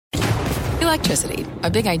electricity, a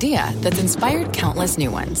big idea that's inspired countless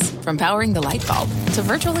new ones. From powering the light bulb to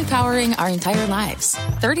virtually powering our entire lives.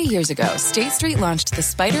 30 years ago, State Street launched the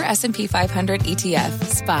SPDR S&P 500 ETF,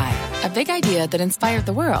 SPY. A big idea that inspired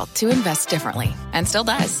the world to invest differently. And still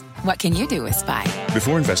does. What can you do with SPY?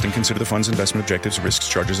 Before investing, consider the fund's investment objectives, risks,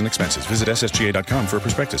 charges, and expenses. Visit ssga.com for a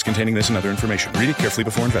prospectus containing this and other information. Read it carefully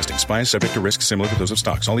before investing. SPY is subject to risks similar to those of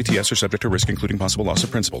stocks. All ETFs are subject to risk, including possible loss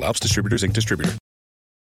of principal. Alps Distributors, Inc. Distributor.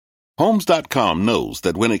 Homes.com knows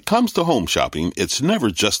that when it comes to home shopping, it's never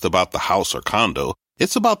just about the house or condo.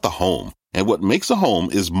 It's about the home. And what makes a home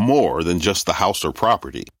is more than just the house or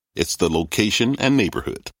property. It's the location and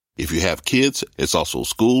neighborhood. If you have kids, it's also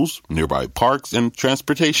schools, nearby parks, and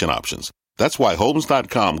transportation options. That's why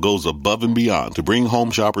Homes.com goes above and beyond to bring home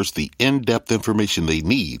shoppers the in-depth information they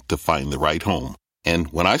need to find the right home.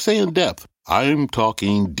 And when I say in-depth, I'm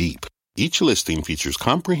talking deep. Each listing features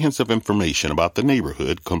comprehensive information about the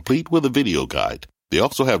neighborhood, complete with a video guide. They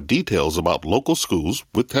also have details about local schools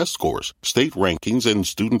with test scores, state rankings, and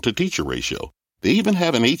student-to-teacher ratio. They even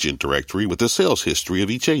have an agent directory with the sales history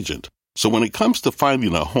of each agent. So when it comes to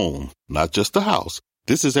finding a home, not just a house,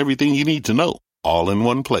 this is everything you need to know, all in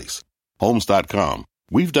one place. Homes.com.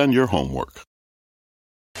 We've done your homework.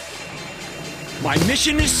 My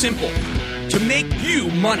mission is simple, to make you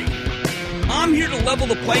money. I'm here to level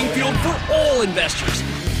the playing field for all investors.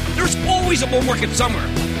 There's always a bull market somewhere,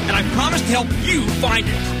 and I promise to help you find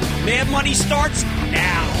it. Mad Money starts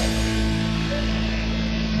now.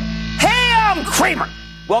 Hey, I'm Cramer.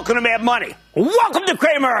 Welcome to Mad Money. Welcome to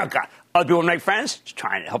Cramerica. Other people make friends, just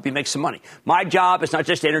trying to help you make some money. My job is not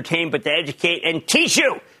just to entertain, but to educate and teach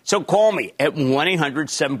you. So call me at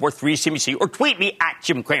 1-800-743-CBC or tweet me at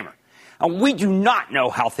Jim Cramer. And we do not know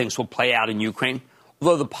how things will play out in Ukraine,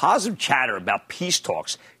 although the positive chatter about peace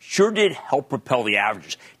talks sure did help propel the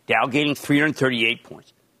averages. Dow gaining 338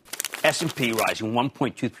 points, S&P rising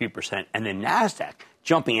 1.23%, and the NASDAQ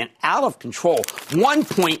jumping in out of control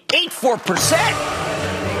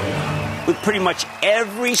 1.84%, with pretty much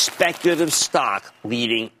every speculative stock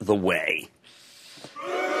leading the way.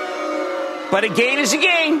 But a gain is a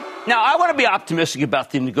gain. Now, I want to be optimistic about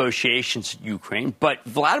the negotiations in Ukraine, but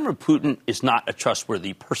Vladimir Putin is not a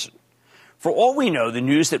trustworthy person. For all we know, the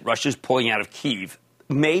news that Russia is pulling out of Kyiv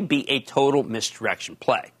may be a total misdirection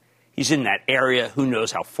play. He's in that area. Who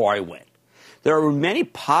knows how far he went? There are many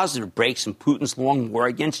positive breaks in Putin's long war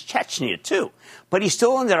against Chechnya, too, but he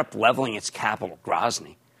still ended up leveling its capital,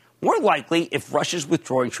 Grozny. More likely, if Russia's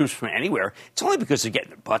withdrawing troops from anywhere, it's only because they're getting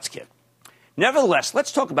their butts kicked. Nevertheless,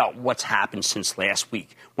 let's talk about what's happened since last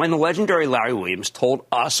week, when the legendary Larry Williams told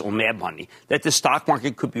us on Mad Money that the stock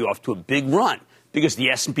market could be off to a big run because the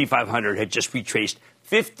S&P 500 had just retraced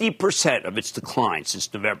 50% of its decline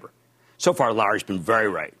since November. So far, Larry's been very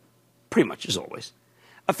right, pretty much as always.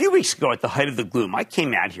 A few weeks ago, at the height of the gloom, I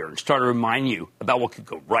came out here and started to remind you about what could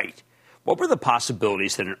go right. What were the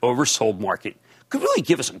possibilities that an oversold market could really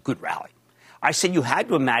give us a good rally? I said you had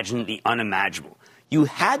to imagine the unimaginable. You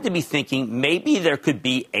had to be thinking maybe there could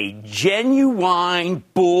be a genuine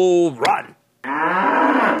bull run.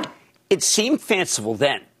 It seemed fanciful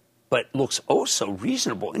then, but looks oh so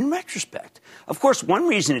reasonable in retrospect. Of course, one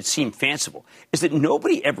reason it seemed fanciful is that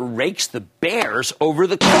nobody ever rakes the bears over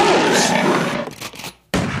the coals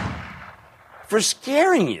for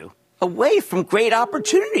scaring you away from great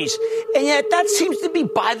opportunities. And yet that seems to be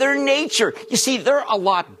by their nature. You see, they're a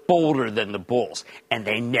lot bolder than the bulls, and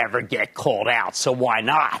they never get called out, so why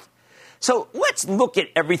not? So let's look at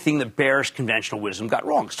everything the bearish conventional wisdom got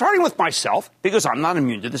wrong, starting with myself, because I'm not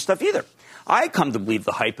immune to this stuff either. I come to believe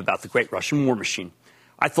the hype about the great Russian war machine.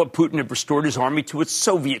 I thought Putin had restored his army to its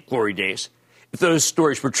Soviet glory days. If those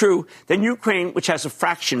stories were true, then Ukraine, which has a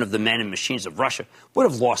fraction of the men and machines of Russia, would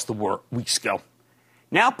have lost the war weeks ago.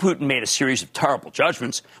 Now Putin made a series of terrible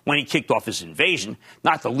judgments when he kicked off his invasion,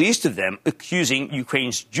 not the least of them accusing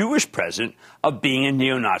Ukraine's Jewish president of being a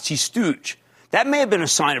neo-Nazi stooge. That may have been a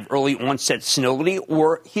sign of early onset senility,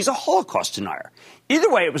 or he's a Holocaust denier.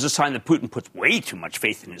 Either way, it was a sign that Putin puts way too much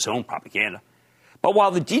faith in his own propaganda. But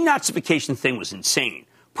while the denazification thing was insane,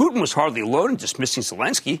 Putin was hardly alone in dismissing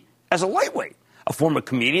Zelensky as a lightweight, a former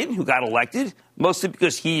comedian who got elected mostly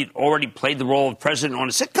because he had already played the role of president on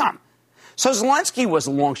a sitcom. So Zelensky was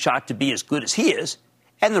a long shot to be as good as he is,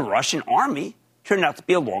 and the Russian army turned out to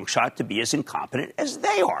be a long shot to be as incompetent as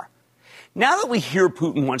they are. Now that we hear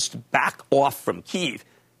Putin wants to back off from Kyiv,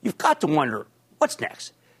 you've got to wonder, what's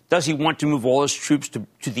next? Does he want to move all his troops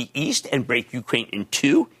to the east and break Ukraine in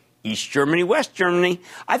two? East Germany, West Germany?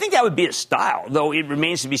 I think that would be his style, though it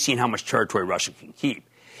remains to be seen how much territory Russia can keep.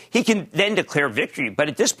 He can then declare victory, but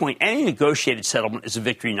at this point, any negotiated settlement is a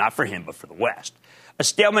victory not for him, but for the West. A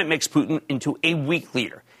stalemate makes Putin into a weak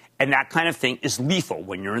leader, and that kind of thing is lethal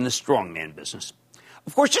when you're in the strongman business.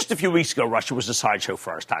 Of course, just a few weeks ago, Russia was a sideshow for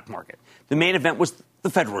our stock market. The main event was the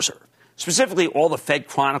Federal Reserve, specifically all the Fed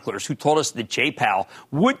chroniclers who told us that Jay Powell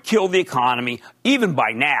would kill the economy, even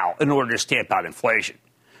by now, in order to stamp out inflation.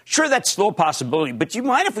 Sure, that's still a possibility, but do you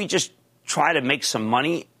mind if we just try to make some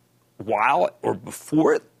money while or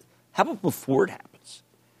before it? How about before it happens?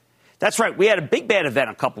 That's right. We had a big bad event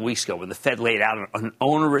a couple weeks ago when the Fed laid out an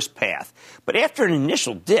onerous path. But after an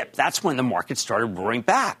initial dip, that's when the market started roaring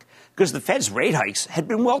back because the Fed's rate hikes had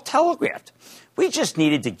been well telegraphed. We just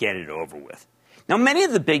needed to get it over with. Now, many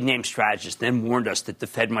of the big-name strategists then warned us that the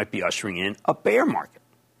Fed might be ushering in a bear market,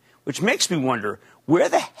 which makes me wonder, where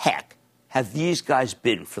the heck have these guys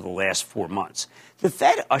been for the last 4 months? The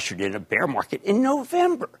Fed ushered in a bear market in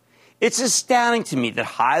November. It's astounding to me that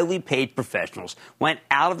highly paid professionals went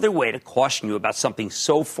out of their way to caution you about something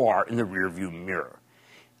so far in the rearview mirror.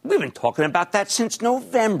 We've been talking about that since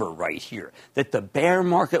November right here, that the bear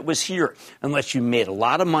market was here unless you made a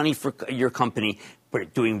lot of money for your company,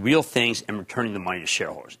 but doing real things and returning the money to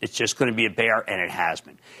shareholders. It's just going to be a bear, and it has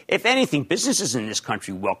been. If anything, businesses in this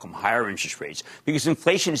country welcome higher interest rates because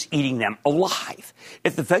inflation is eating them alive.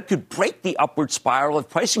 If the Fed could break the upward spiral of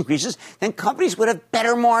price increases, then companies would have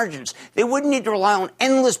better margins. They wouldn't need to rely on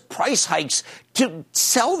endless price hikes to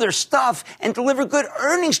sell their stuff and deliver good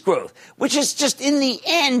earnings growth, which is just, in the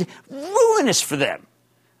end, ruinous for them.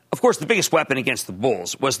 Of course, the biggest weapon against the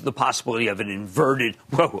bulls was the possibility of an inverted,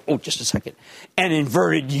 an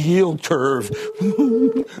inverted yield curve.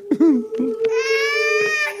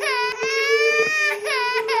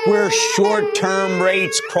 Where short-term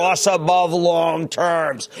rates cross above long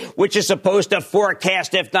terms, which is supposed to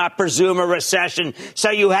forecast, if not presume, a recession,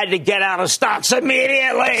 so you had to get out of stocks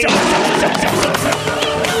immediately.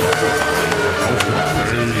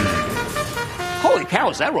 Holy cow,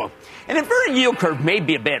 is that wrong? An inverted yield curve may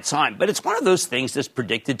be a bad sign, but it's one of those things that's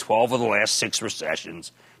predicted 12 of the last 6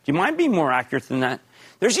 recessions. Do you mind being more accurate than that?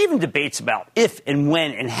 There's even debates about if and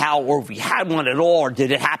when and how, or if we had one at all, or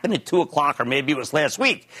did it happen at 2 o'clock, or maybe it was last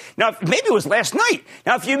week. Now, maybe it was last night.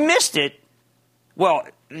 Now, if you missed it, well,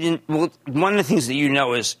 one of the things that you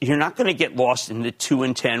know is you're not going to get lost in the 2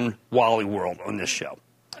 and 10 Wally world on this show.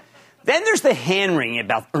 Then there's the hand-wringing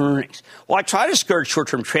about earnings. While I try to discourage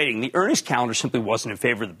short-term trading, the earnings calendar simply wasn't in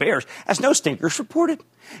favor of the bears, as no stinkers reported.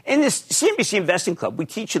 In this CNBC Investing Club, we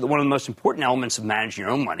teach you that one of the most important elements of managing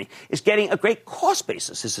your own money is getting a great cost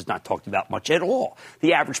basis. This is not talked about much at all.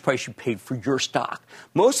 The average price you paid for your stock.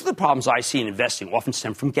 Most of the problems I see in investing often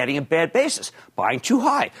stem from getting a bad basis, buying too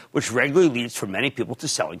high, which regularly leads for many people to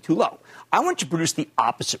selling too low. I want to produce the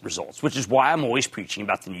opposite results, which is why I'm always preaching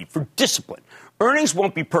about the need for discipline. Earnings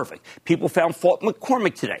won't be perfect. People found fault in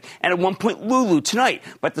McCormick today, and at one point Lulu tonight.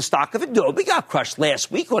 But the stock of Adobe got crushed last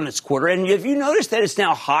week on its quarter, and have you noticed that it's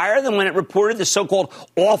now higher than when it reported the so-called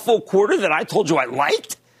awful quarter that I told you I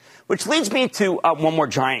liked? Which leads me to one more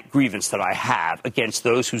giant grievance that I have against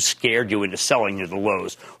those who scared you into selling near the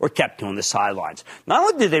lows or kept you on the sidelines. Not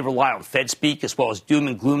only did they rely on Fed speak as well as doom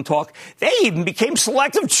and gloom talk, they even became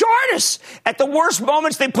selective chartists. At the worst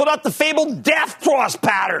moments, they put out the fabled death cross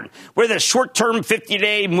pattern, where the short-term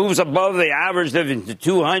 50-day moves above the average of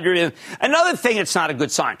 200. Another thing that's not a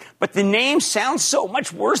good sign. But the name sounds so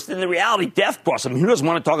much worse than the reality, death cross. I mean, who doesn't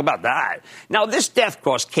want to talk about that? Now, this death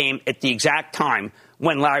cross came at the exact time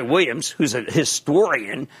when Larry Williams, who's a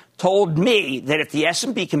historian, told me that if the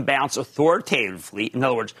S&P can bounce authoritatively, in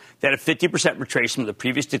other words, that a 50% retracement of the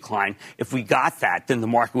previous decline, if we got that, then the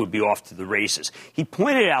market would be off to the races. He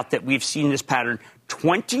pointed out that we've seen this pattern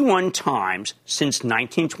 21 times since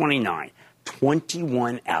 1929,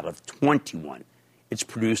 21 out of 21. It's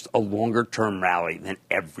produced a longer-term rally than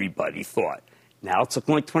everybody thought. Now it's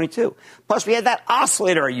looking like 22. Plus, we had that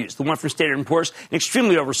oscillator I used, the one from Standard & Poor's, in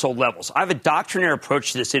extremely oversold levels. I have a doctrinaire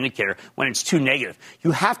approach to this indicator when it's too negative. You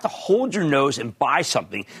have to hold your nose and buy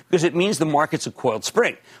something because it means the market's a coiled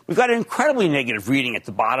spring. We've got an incredibly negative reading at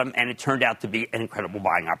the bottom, and it turned out to be an incredible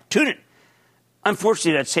buying opportunity.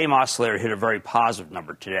 Unfortunately, that same oscillator hit a very positive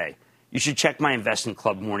number today. You should check my Investing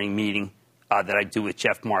Club morning meeting that I do with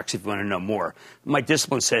Jeff Marks if you want to know more. My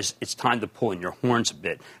discipline says it's time to pull in your horns a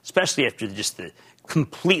bit, especially after just the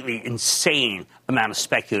completely insane amount of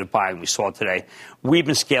speculative buying we saw today. We've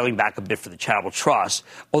been scaling back a bit for the Charitable Trust,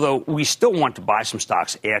 although we still want to buy some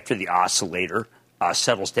stocks after the oscillator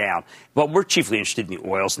settles down. But we're chiefly interested in the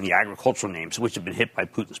oils and the agricultural names, which have been hit by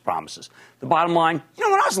Putin's promises. The bottom line,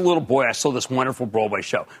 when I was a little boy, I saw this wonderful Broadway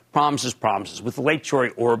show, Promises, Promises, with the late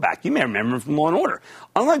Jory Orbach. You may remember him from Law & Order.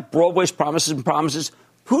 Unlike Broadway's promises and promises,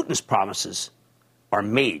 Putin's promises are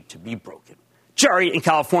made to be broken. Jerry in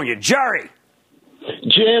California. Jerry!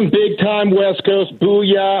 Jim, big time West Coast,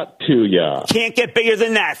 booyah to ya. Can't get bigger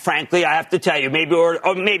than that, frankly, I have to tell you. Maybe or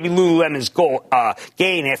maybe Lululemon's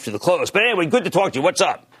gain after the close. But anyway, good to talk to you. What's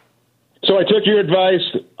up? So I took your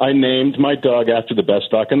advice. I named my dog after the best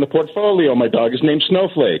stock in the portfolio. My dog is named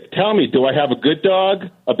Snowflake. Tell me, do I have a good dog,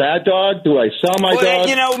 a bad dog? Do I sell my dog?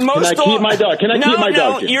 You know, most Can I keep my dog? Can I keep my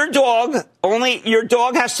dog? No, your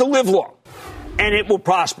dog has to live long. And it will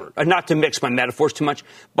prosper. Not to mix my metaphors too much,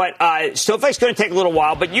 but Snowflake's going to take a little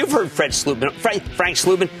while. But you've heard Frank Slootman. I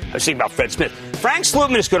was thinking about Fred Smith. Frank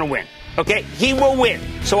Slootman is going to win. Okay, he will win.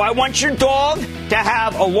 So I want your dog to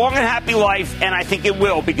have a long and happy life, and I think it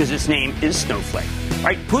will because its name is Snowflake.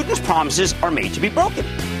 Right? Putin's promises are made to be broken.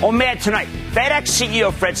 On Mad Tonight, FedEx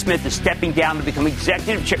CEO Fred Smith is stepping down to become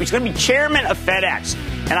executive chairman. He's going to be chairman of FedEx.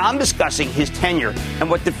 And I'm discussing his tenure and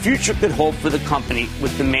what the future could hold for the company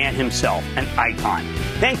with the man himself, an icon.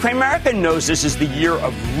 Then Cramerica knows this is the year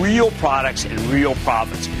of real products and real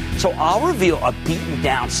profits. So I'll reveal a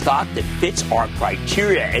beaten-down stock that fits our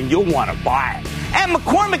criteria, and you'll want to buy it. And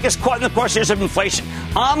McCormick is caught in the crosshairs of inflation.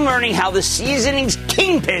 I'm learning how the seasonings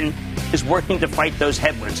kingpin is working to fight those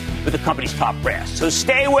headwinds with the company's top brass. So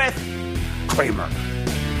stay with Cramer.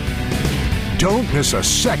 Don't miss a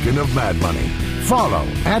second of Mad Money. Follow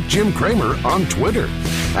 @Jim Cramer on Twitter.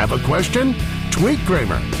 Have a question? Tweet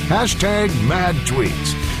Cramer.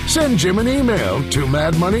 #MadTweets. Send Jim an email to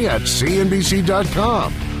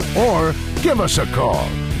madmoney@cnbc.com or give us a call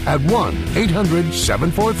at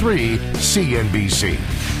 1-800-743-CNBC.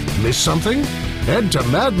 Miss something? Head to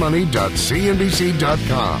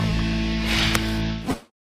madmoney.cnbc.com.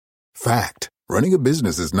 Fact. Running a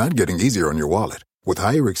business is not getting easier on your wallet. With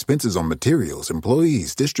higher expenses on materials,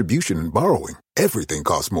 employees, distribution, and borrowing, everything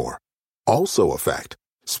costs more. Also a fact.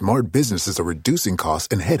 Smart businesses are reducing costs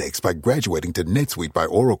and headaches by graduating to NetSuite by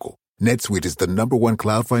Oracle. NetSuite is the #1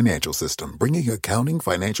 cloud financial system, bringing accounting,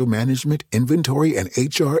 financial management, inventory, and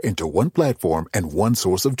HR into one platform and one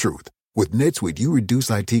source of truth. With NetSuite, you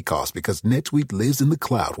reduce IT costs because NetSuite lives in the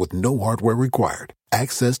cloud with no hardware required.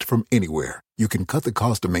 Accessed from anywhere. You can cut the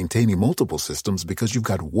cost of maintaining multiple systems because you've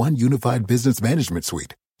got one unified business management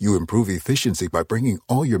suite. You improve efficiency by bringing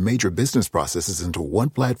all your major business processes into one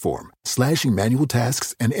platform, slashing manual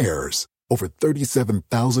tasks and errors. Over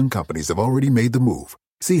 37,000 companies have already made the move.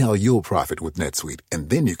 See how you'll profit with NetSuite, and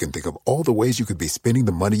then you can think of all the ways you could be spending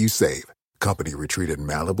the money you save. Company retreat in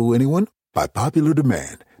Malibu, anyone? By popular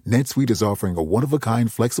demand, NetSuite is offering a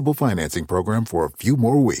one-of-a-kind flexible financing program for a few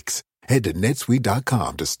more weeks. Head to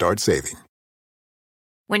netsuite.com to start saving.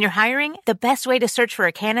 When you're hiring, the best way to search for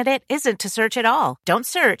a candidate isn't to search at all. Don't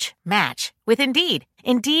search, match with Indeed.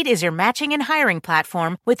 Indeed is your matching and hiring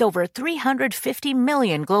platform with over 350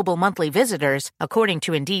 million global monthly visitors, according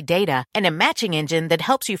to Indeed data, and a matching engine that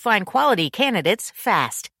helps you find quality candidates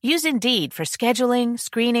fast. Use Indeed for scheduling,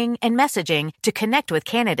 screening, and messaging to connect with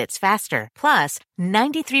candidates faster. Plus,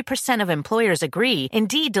 93% of employers agree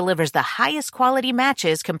Indeed delivers the highest quality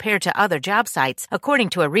matches compared to other job sites, according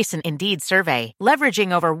to a recent Indeed survey.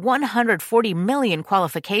 Leveraging over 140 million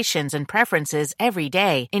qualifications and preferences every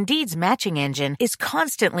day, Indeed's matching engine is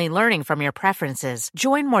constantly learning from your preferences.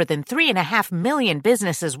 Join more than 3.5 million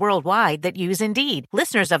businesses worldwide that use Indeed.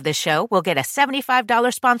 Listeners of this show will get a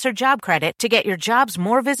 $75 sponsored job credit to get your jobs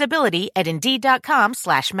more visibility at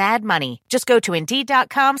Indeed.com/madmoney. Just go to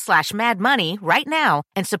Indeed.com/madmoney right now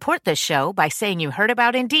and support this show by saying you heard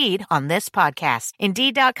about Indeed on this podcast.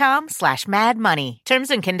 Indeed.com/madmoney. Terms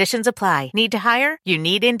and conditions apply. Need to hire? You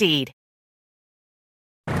need Indeed.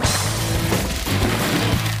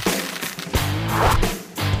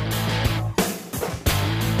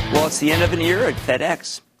 Well, it's the end of an era at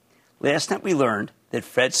FedEx. Last night we learned that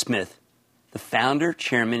Fred Smith, the founder,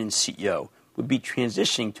 chairman, and CEO, would be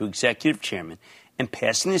transitioning to executive chairman and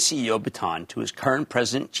passing the CEO baton to his current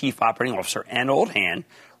president, chief operating officer, and old hand,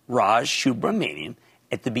 Raj Subramanian,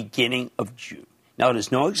 at the beginning of June. Now, it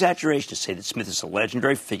is no exaggeration to say that Smith is a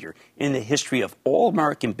legendary figure in the history of all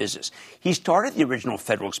American business. He started the original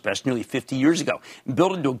Federal Express nearly 50 years ago and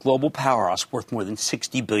built it into a global powerhouse worth more than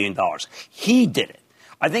 $60 billion. He did it.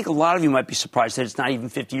 I think a lot of you might be surprised that it's not even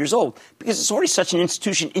 50 years old because it's already such an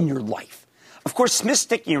institution in your life. Of course, Smith's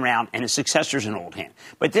sticking around and his successor's an old hand.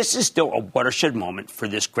 But this is still a watershed moment for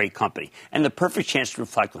this great company and the perfect chance to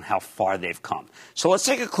reflect on how far they've come. So let's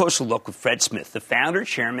take a closer look with Fred Smith, the founder,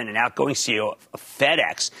 chairman, and outgoing CEO of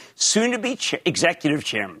FedEx, soon to be executive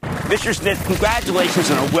chairman. Mr. Smith,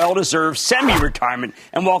 congratulations on a well-deserved semi-retirement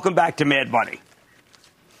and welcome back to Mad Money.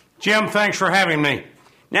 Jim, thanks for having me.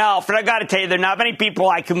 Now, Fred, I got to tell you, there are not many people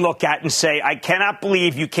I can look at and say, I cannot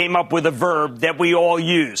believe you came up with a verb that we all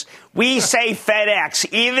use. We say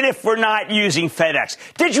FedEx, even if we're not using FedEx.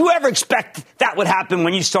 Did you ever expect that would happen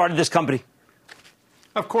when you started this company?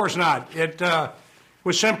 Of course not. It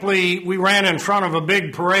was simply, we ran in front of a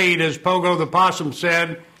big parade, as Pogo the Possum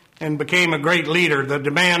said, and became a great leader. The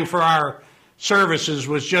demand for our services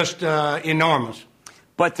was just enormous.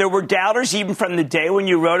 But there were doubters even from the day when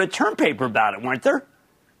you wrote a term paper about it, weren't there?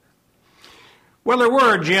 Well, there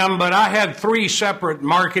were, Jim, but I had 3 separate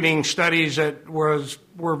marketing studies that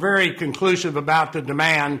were very conclusive about the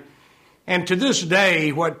demand. And to this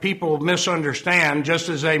day, what people misunderstand, just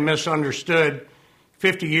as they misunderstood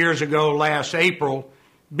 50 years ago last April,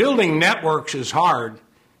 building networks is hard,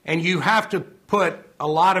 and you have to put a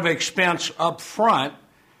lot of expense up front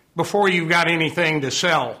before you've got anything to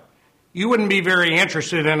sell. You wouldn't be very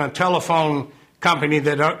interested in a telephone company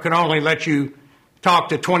that could only let you talk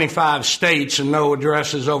to 25 states and no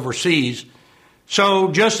addresses overseas.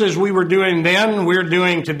 So just as we were doing then, we're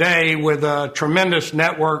doing today with a tremendous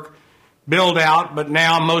network build out, but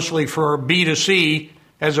now mostly for B2C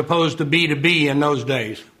as opposed to B2B in those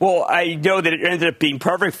days. Well, I know that it ended up being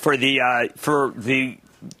perfect for the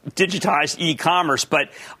digitized e-commerce,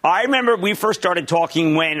 but I remember we first started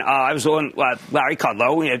talking when I was on Larry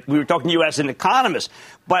Kudlow. We were talking to you as an economist.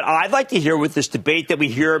 But I'd like to hear, with this debate that we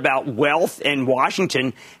hear about wealth in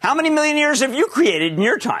Washington, how many millionaires have you created in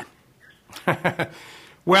your time?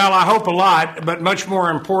 Well, I hope a lot, but much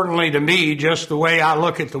more importantly to me, just the way I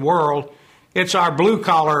look at the world, it's our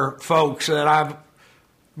blue-collar folks that I'm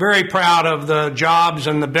very proud of, the jobs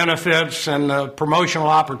and the benefits and the promotional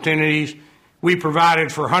opportunities we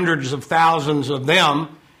provided for hundreds of thousands of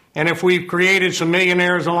them. And if we've created some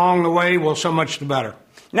millionaires along the way, well, so much the better.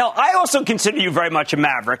 Now, I also consider you very much a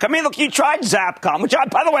maverick. I mean, look, you tried Zapcom, which,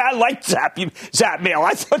 by the way, I liked Zapmail.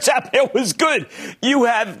 I thought Zapmail was good. You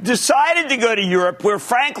have decided to go to Europe, where,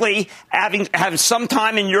 frankly, have some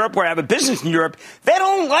time in Europe, where I have a business in Europe, they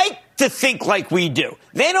don't like to think like we do.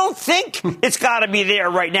 They don't think it's got to be there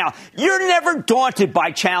right now. You're never daunted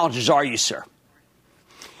by challenges, are you, sir?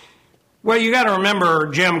 Well, you got to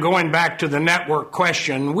remember, Jim, going back to the network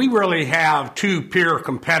question, we really have 2 peer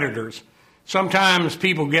competitors. Sometimes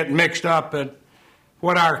people get mixed up at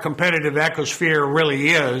what our competitive ecosphere really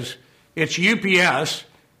is. It's UPS,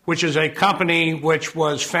 which is a company which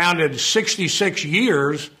was founded 66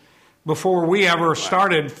 years before we ever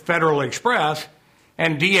started Federal Express,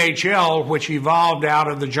 and DHL, which evolved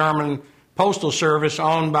out of the German Postal Service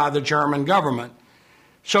owned by the German government.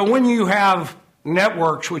 So when you have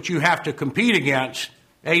networks which you have to compete against,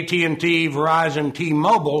 AT&T, Verizon,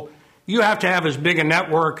 T-Mobile, you have to have as big a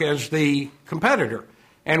network as the competitor.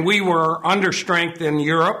 And we were under strength in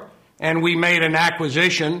Europe, and we made an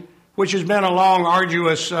acquisition, which has been a long,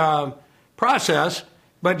 arduous process.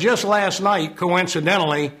 But just last night,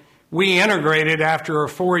 coincidentally, we integrated, after a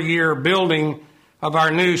 4-year building of our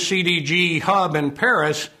new CDG hub in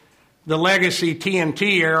Paris, the legacy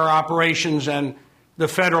TNT Air operations and the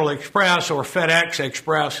Federal Express or FedEx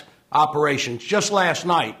Express operations just last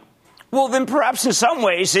night. Well, then perhaps in some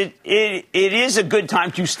ways it is a good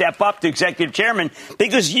time to step up to executive chairman,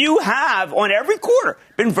 because you have, on every quarter,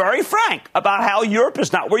 been very frank about how Europe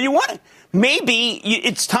is not where you want it. Maybe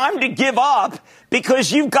it's time to give up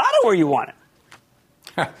because you've got it where you want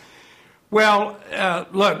it. Well,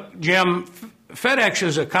 look, Jim, FedEx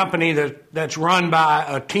is a company that's run by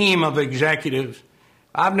a team of executives.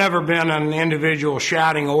 I've never been an individual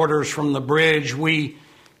shouting orders from the bridge. We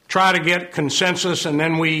try to get consensus, and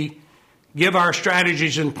then we give our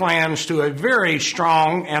strategies and plans to a very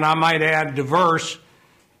strong, and I might add diverse,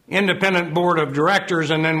 independent board of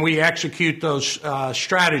directors, and then we execute those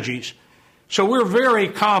strategies. So we're very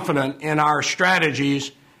confident in our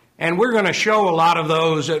strategies, and we're going to show a lot of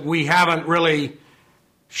those that we haven't really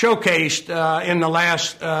showcased in the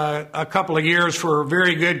last a couple of years for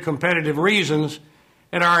very good competitive reasons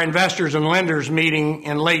at our investors and lenders meeting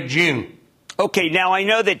in late June. Okay, now I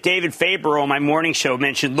know that David Faber on my morning show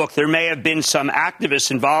mentioned, look, there may have been some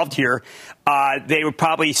activists involved here. They would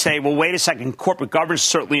probably say, well, wait a second, corporate governance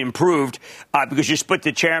certainly improved because you split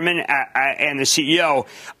the chairman and the CEO.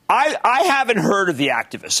 I haven't heard of the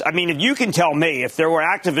activists. I mean, if you can tell me if there were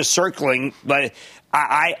activists circling, but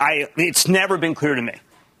it's never been clear to me.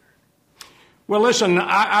 Well, listen,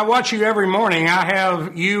 I watch you every morning. I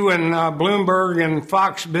have you and Bloomberg and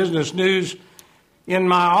Fox Business News in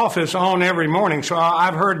my office on every morning. So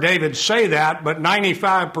I've heard David say that, but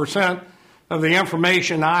 95% of the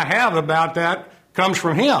information I have about that comes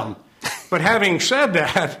from him. But having said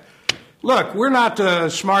that, Look, we're not the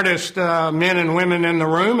smartest men and women in the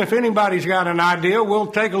room. If anybody's got an idea, we'll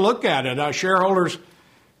take a look at it. Our shareholders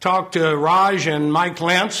talked to Raj and Mike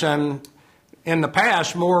Lentz, and in the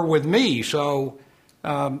past, more with me. So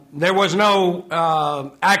there was no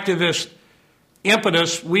activist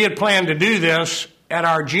impetus. We had planned to do this at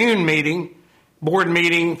our June meeting, board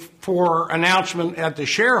meeting, for announcement at the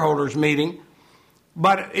shareholders meeting.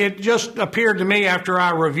 But it just appeared to me after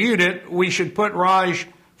I reviewed it, we should put Raj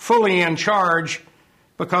fully in charge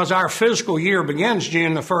because our fiscal year begins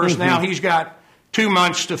June the 1st. Now he's got 2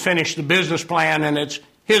 months to finish the business plan, and it's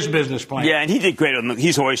his business plan. Yeah, and he did great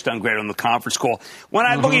he's always done great on the conference call. When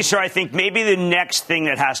I look at you, sir, I think maybe the next thing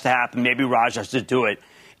that has to happen, maybe Raj has to do it,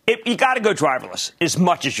 you got to go driverless as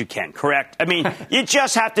much as you can, correct? I mean, you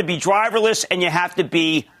just have to be driverless and you have to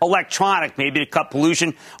be electronic, maybe to cut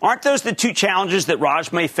pollution. Aren't those the two challenges that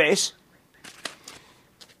Raj may face?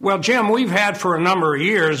 Well, Jim, we've had for a number of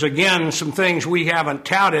years, again, some things we haven't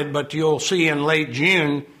touted, but you'll see in late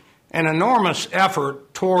June, an enormous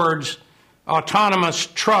effort towards autonomous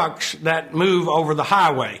trucks that move over the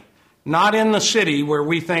highway, not in the city where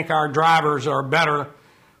we think our drivers are better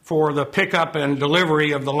for the pickup and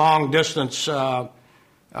delivery of the long-distance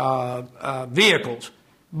vehicles.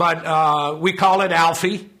 But we call it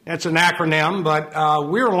ALFI. It's an acronym, but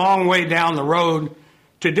we're a long way down the road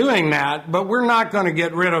to doing that, but we're not going to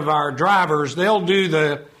get rid of our drivers. They'll do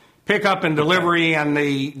the pickup and delivery and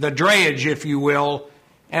the drayage, if you will,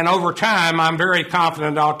 and over time, I'm very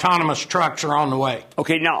confident autonomous trucks are on the way.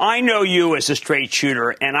 Okay, now I know you as a straight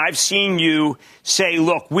shooter, and I've seen you say,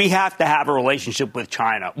 look, we have to have a relationship with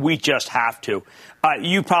China. We just have to.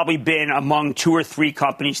 You've probably been among 2 or 3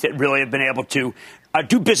 companies that really have been able to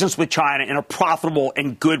do business with China in a profitable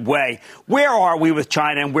and good way. Where are we with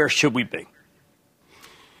China, and where should we be?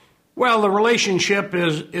 Well, the relationship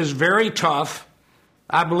is very tough.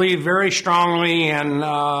 I believe very strongly in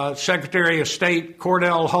Secretary of State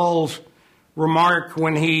Cordell Hull's remark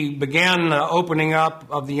when he began the opening up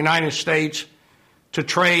of the United States to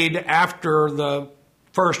trade after the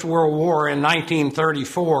First World War in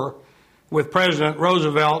 1934 with President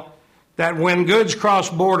Roosevelt, that when goods cross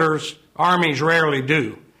borders, armies rarely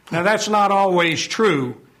do. Now, that's not always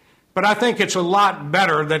true, but I think it's a lot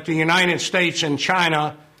better that the United States and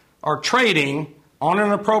China are trading on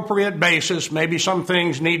an appropriate basis. Maybe some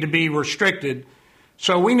things need to be restricted.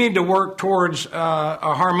 So we need to work towards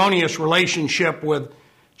a harmonious relationship with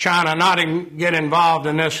China, not get involved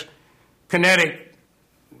in this kinetic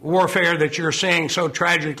warfare that you're seeing so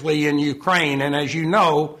tragically in Ukraine. And as you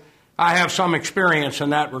know, I have some experience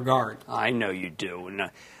in that regard. I know you do.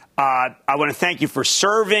 And I want to thank you for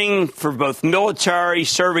serving, for both military,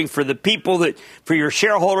 serving for the people, for your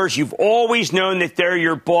shareholders. You've always known that they're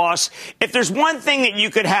your boss. If there's one thing that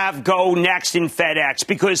you could have go next in FedEx,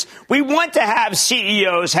 because we want to have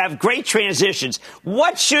CEOs have great transitions,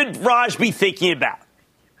 what should Raj be thinking about?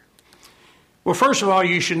 Well, first of all,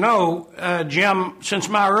 you should know, Jim, since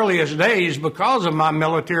my earliest days, because of my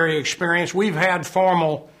military experience, we've had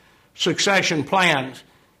formal succession plans.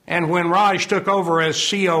 And when Raj took over as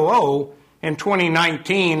COO in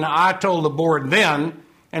 2019, I told the board then,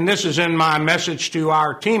 and this is in my message to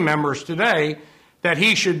our team members today, that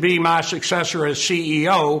he should be my successor as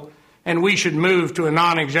CEO, and we should move to a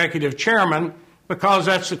non-executive chairman because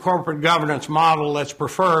that's the corporate governance model that's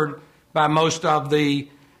preferred by most of the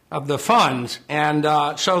funds. And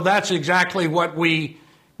so that's exactly what we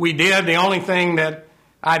did. The only thing that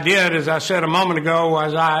I did, as I said a moment ago,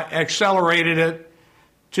 was I accelerated it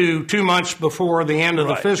to 2 months before the end of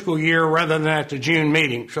the fiscal year rather than at the June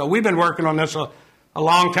meeting. So we've been working on this a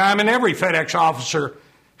long time, and every FedEx officer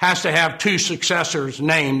has to have 2 successors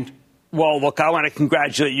named. Well, look, I want to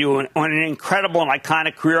congratulate you on an incredible and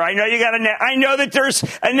iconic career. I know I know that there's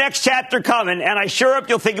a next chapter coming, and I sure hope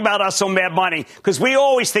you'll think about us on Mad Money, because we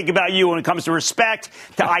always think about you when it comes to respect,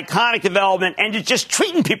 to iconic development, and to just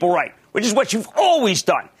treating people right, which is what you've always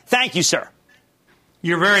done. Thank you, sir.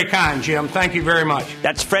 You're very kind, Jim. Thank you very much.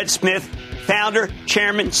 That's Fred Smith, founder,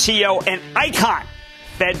 chairman, CEO, and icon,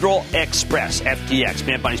 Federal Express, FTX.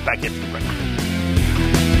 Mad Money's back in.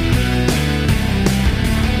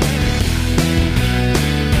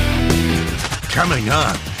 Coming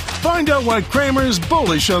up, find out why Cramer's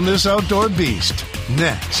bullish on this outdoor beast.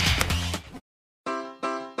 Next.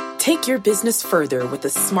 Take your business further with the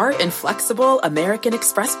smart and flexible American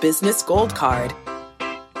Express Business Gold Card.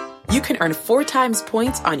 You can earn 4 times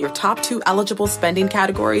points on your top 2 eligible spending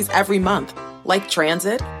categories every month, like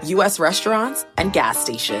transit, U.S. restaurants, and gas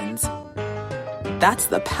stations. That's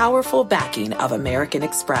the powerful backing of American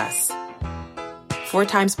Express. 4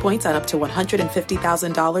 times points on up to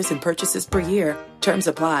 $150,000 in purchases per year. Terms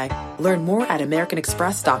apply. Learn more at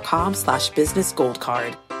americanexpress.com/business gold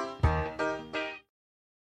card.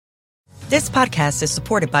 This podcast is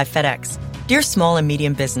supported by FedEx. Dear small and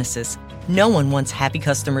medium businesses, no one wants happy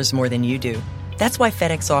customers more than you do. That's why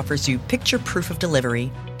FedEx offers you picture proof of delivery,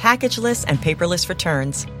 packageless and paperless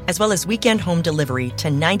returns, as well as weekend home delivery to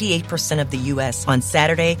 98% of the U.S. on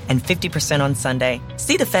Saturday and 50% on Sunday.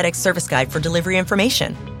 See the FedEx service guide for delivery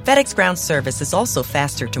information. FedEx Ground service is also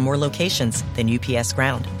faster to more locations than UPS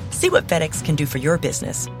Ground. See what FedEx can do for your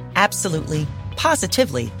business. Absolutely,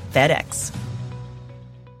 positively FedEx.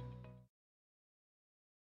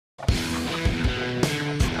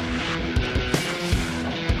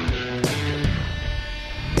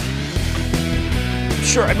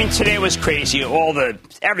 Sure. I mean, today was crazy.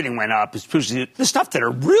 Everything went up. The stuff that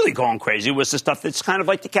are really going crazy was the stuff that's kind of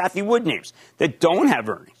like the Cathie Wood names that don't have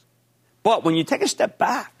earnings. But when you take a step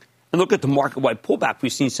back and look at the market-wide pullback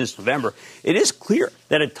we've seen since November, it is clear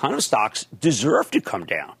that a ton of stocks deserve to come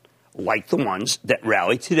down, like the ones that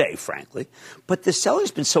rally today, frankly. But the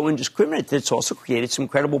selling's been so indiscriminate that it's also created some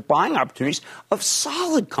incredible buying opportunities of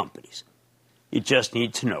solid companies. You just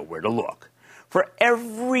need to know where to look. For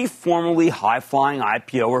every formerly high-flying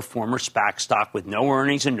IPO or former SPAC stock with no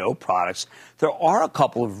earnings and no products, there are a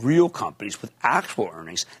couple of real companies with actual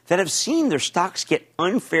earnings that have seen their stocks get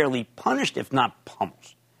unfairly punished, if not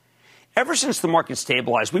pummeled. Ever since the market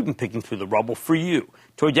stabilized, we've been picking through the rubble for you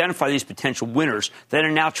to identify these potential winners that are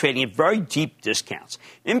now trading at very deep discounts.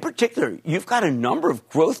 In particular, you've got a number of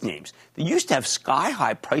growth names that used to have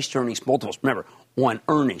sky-high price-to-earnings multiples. Remember, on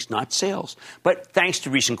earnings, not sales. But thanks to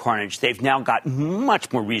recent carnage, they've now got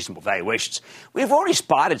much more reasonable valuations. We've already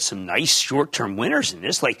spotted some nice short-term winners in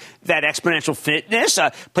this, like that Exponential Fitness,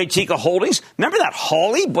 Playtika Holdings. Remember that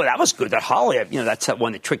Holly? Boy, that was good. That Holly, that's that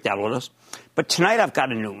one that tricked out all of us. But tonight I've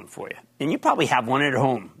got a new one for you. And you probably have one at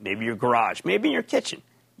home, maybe your garage, maybe in your kitchen.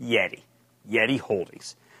 Yeti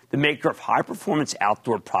Holdings, the maker of high-performance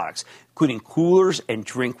outdoor products, including coolers and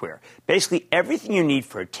drinkware. Basically everything you need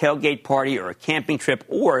for a tailgate party or a camping trip,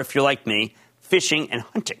 or, if you're like me, fishing and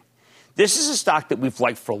hunting. This is a stock that we've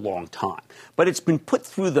liked for a long time, but it's been put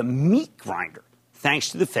through the meat grinder thanks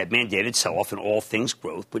to the Fed-mandated sell-off in all things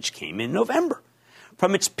growth, which came in November.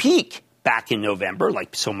 From its peak back in November,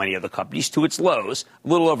 like so many other companies, to its lows a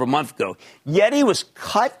little over a month ago, Yeti was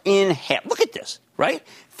cut in half. Look at this, right?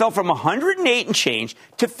 Fell from 108 and change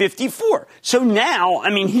to 54. So now,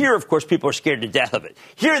 here, of course, people are scared to death of it.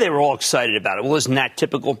 Here, they were all excited about it. Well, isn't that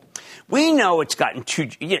typical? We know it got too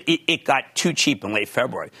cheap in late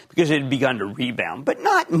February because it had begun to rebound, but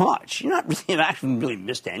not much. It actually really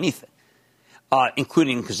missed anything,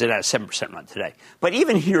 including because it had a 7% run today. But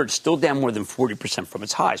even here, it's still down more than 40% from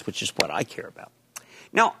its highs, which is what I care about.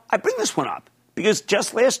 Now, I bring this one up because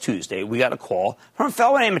just last Tuesday, we got a call from a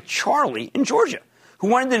fellow named Charlie in Georgia who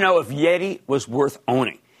wanted to know if Yeti was worth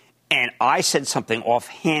owning. And I said something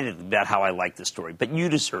offhanded about how I like the story, but you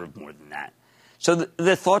deserve more than that. So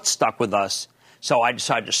the thought stuck with us, so I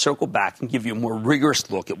decided to circle back and give you a more rigorous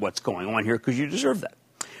look at what's going on here because you deserve that.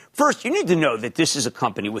 First, you need to know that this is a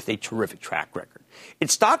company with a terrific track record.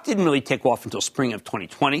 Its stock didn't really take off until spring of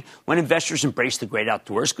 2020 when investors embraced the great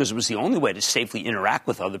outdoors because it was the only way to safely interact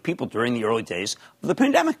with other people during the early days of the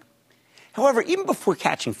pandemic. However, even before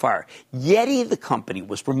catching fire, Yeti, the company,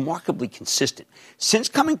 was remarkably consistent. Since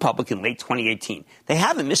coming public in late 2018, they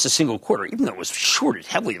haven't missed a single quarter, even though it was shorted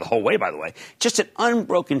heavily the whole way, by the way. Just an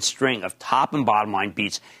unbroken string of top and bottom line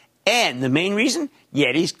beats. And the main reason?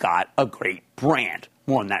 Yeti's got a great brand.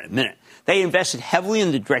 More on that in a minute. They invested heavily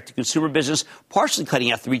in the direct-to-consumer business, partially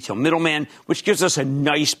cutting out the retail middleman, which gives us a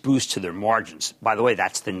nice boost to their margins. By the way,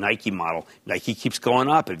 that's the Nike model. Nike keeps going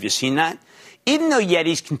up. Have you seen that? Even though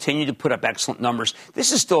Yeti's continue to put up excellent numbers,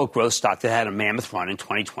 this is still a growth stock that had a mammoth run in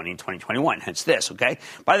 2020 and 2021, hence this, okay?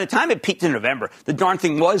 By the time it peaked in November, the darn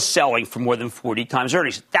thing was selling for more than 40 times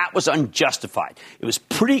earnings. That was unjustified. It was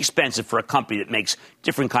pretty expensive for a company that makes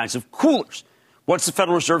different kinds of coolers. Once the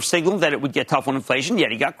Federal Reserve signaled that it would get tough on inflation,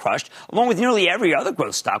 Yeti got crushed, along with nearly every other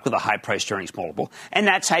growth stock with a high price-to-earnings multiple. And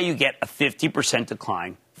that's how you get a 50%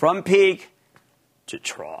 decline from peak to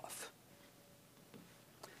trough.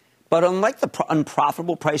 But unlike the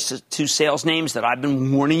unprofitable price-to-sales names that I've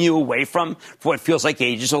been warning you away from for what feels like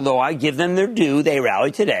ages, although I give them their due, they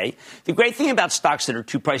rally today. The great thing about stocks that are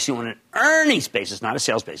too pricey on an earnings basis, not a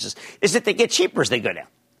sales basis, is that they get cheaper as they go down.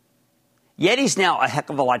 Yeti's now a heck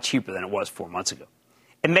of a lot cheaper than it was 4 months ago.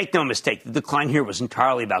 And make no mistake, the decline here was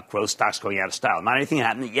entirely about growth stocks going out of style. Not anything that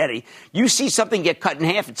happened at Yeti. You see something get cut in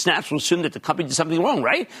half, it's natural to assume that the company did something wrong,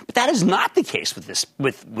 right? But that is not the case with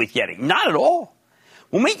Yeti. Not at all.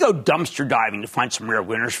 When we go dumpster diving to find some rare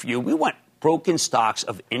winners for you, we want broken stocks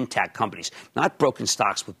of intact companies, not broken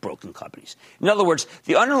stocks with broken companies. In other words,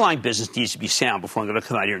 the underlying business needs to be sound before I'm going to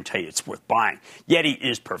come out here and tell you it's worth buying. Yeti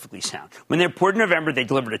is perfectly sound. When they reported in November, they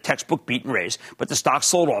delivered a textbook beat and raise, but the stock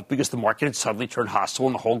sold off because the market had suddenly turned hostile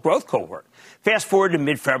in the whole growth cohort. Fast forward to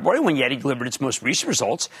mid-February when Yeti delivered its most recent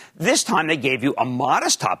results. This time they gave you a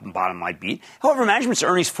modest top and bottom line beat. However, management's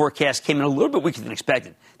earnings forecast came in a little bit weaker than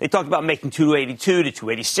expected. They talked about making $282 to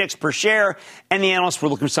 $286 per share, and the analysts were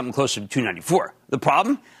looking for something closer to $294. The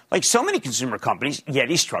problem? Like so many consumer companies,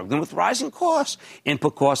 Yeti's struggling with rising costs,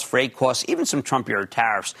 input costs, freight costs, even some Trump-era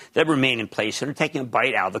tariffs that remain in place and are taking a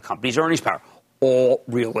bite out of the company's earnings power. All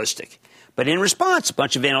realistic. But in response, a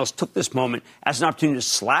bunch of analysts took this moment as an opportunity to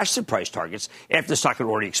slash their price targets after the stock had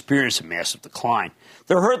already experienced a massive decline.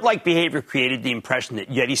 Their herd-like behavior created the impression that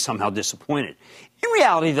Yeti somehow disappointed. In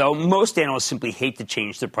reality, though, most analysts simply hate to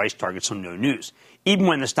change their price targets on no news, even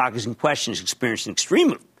when the stock is in question is experiencing extreme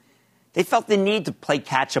movement. They felt the need to play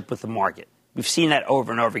catch-up with the market. We've seen that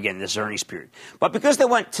over and over again in this earnings period. But because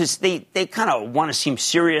they kind of want to seem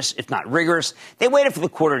serious, if not rigorous, they waited for the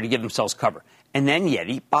quarter to give themselves cover. And then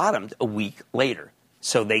Yeti bottomed a week later.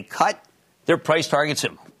 So they cut their price targets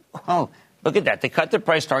in. Oh, look at that. They cut their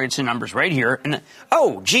price targets in numbers right here. And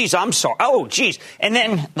I'm sorry. Oh, geez. And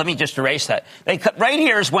then let me just erase that. They cut right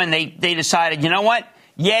here is when they decided, you know what?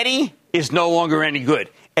 Yeti is no longer any good.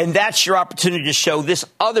 And that's your opportunity to show this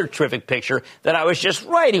other terrific picture that I was just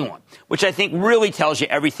writing on, which I think really tells you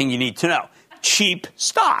everything you need to know. Cheap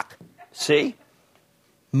stock. See?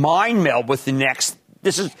 Mind meld with the next.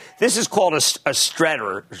 This is called a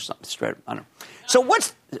straddler or something. Straddler, I don't know. So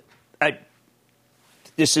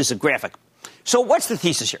this is a graphic. So what's the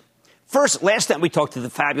thesis here? First, last time we talked to the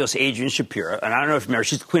fabulous Adrienne Shapiro, and I don't know if you remember,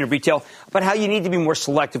 she's the queen of retail, about how you need to be more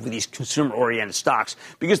selective with these consumer-oriented stocks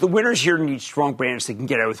because the winners here need strong brands that can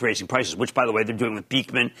get out with raising prices, which, by the way, they're doing with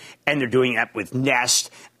Beekman, and they're doing that with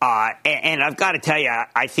Nest. And I've got to tell you,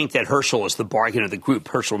 I think that Herschel is the bargain of the group.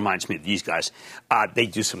 Herschel reminds me of these guys. They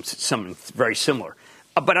do something very similar.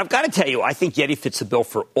 But I've got to tell you, I think Yeti fits the bill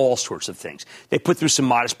for all sorts of things. They put through some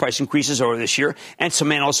modest price increases over this year, and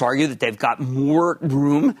some analysts argue that they've got more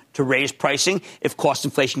room to raise pricing if cost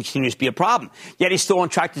inflation continues to be a problem. Yeti's still on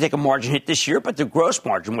track to take a margin hit this year, but their gross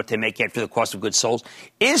margin, what they make after the cost of goods sold,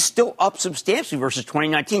 is still up substantially versus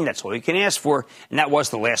 2019. That's all you can ask for, and that was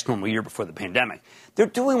the last normal year before the pandemic. They're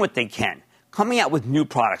doing what they can. Coming out with new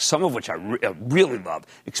products, some of which I really love,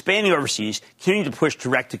 expanding overseas, continuing to push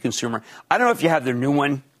direct to consumer. I don't know if you have their new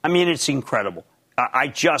one. I mean, it's incredible. I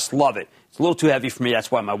just love it. It's a little too heavy for me.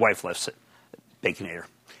 That's why my wife lifts it. Baconator.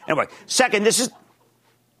 Anyway, second, this is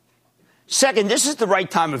the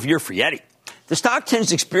right time of year for Yeti. The stock tends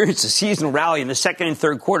to experience a seasonal rally in the second and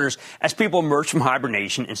third quarters as people emerge from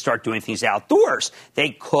hibernation and start doing things outdoors. They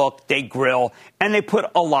cook, they grill, and they put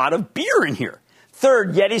a lot of beer in here.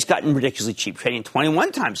 Third, Yeti's gotten ridiculously cheap, trading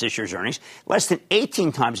 21 times this year's earnings, less than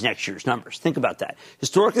 18 times next year's numbers. Think about that.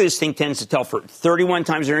 Historically, this thing tends to tell for 31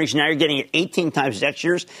 times earnings. Now you're getting it 18 times next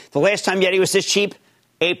year's. The last time Yeti was this cheap,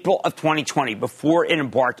 April of 2020, before it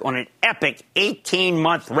embarked on an epic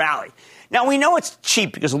 18-month rally. Now, we know it's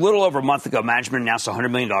cheap because a little over a month ago, management announced a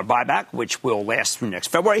 $100 million buyback, which will last through next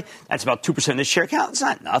February. That's about 2% of the share count. It's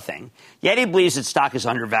not nothing. Yeti believes its stock is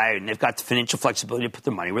undervalued, and they've got the financial flexibility to put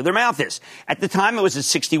their money where their mouth is. At the time, it was at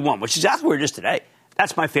 61, which is exactly where it is today.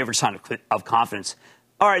 That's my favorite sign of confidence.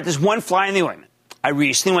 All right, there's one fly in the ointment. I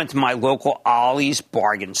recently went to my local Ollie's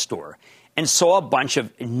bargain store and saw a bunch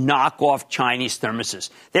of knockoff Chinese thermoses.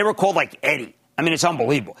 They were called like Eddie. I mean, it's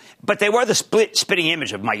unbelievable. But they were the spitting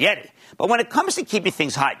image of my Yeti. But when it comes to keeping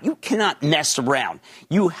things hot, you cannot mess around.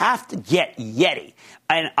 You have to get Yeti.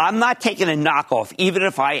 And I'm not taking a knockoff, even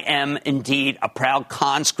if I am indeed a proud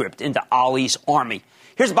conscript into Ollie's army.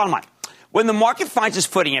 Here's the bottom line. When the market finds its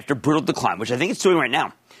footing after brutal decline, which I think it's doing right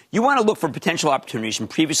now, you want to look for potential opportunities in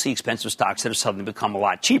previously expensive stocks that have suddenly become a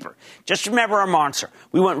lot cheaper. Just remember our mantra.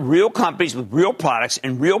 We want real companies with real products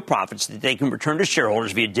and real profits that they can return to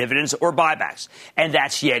shareholders via dividends or buybacks. And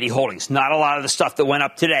that's Yeti Holdings. Not a lot of the stuff that went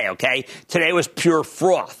up today, okay? Today was pure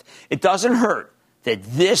froth. It doesn't hurt that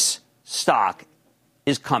this stock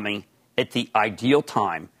is coming at the ideal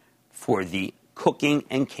time for the cooking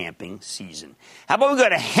and camping season. How about we go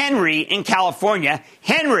to Henry in California?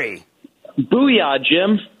 Henry. Booyah,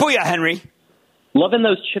 Jim. Booyah, Henry. Loving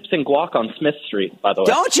those chips and guac on Smith Street, by the way.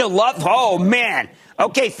 Don't you love? Oh, man.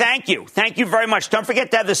 Okay, thank you. Thank you very much. Don't forget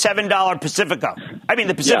to have the $7 Pacifico.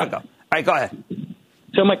 The Pacifico. Yeah. All right, go ahead.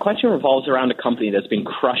 So my question revolves around a company that's been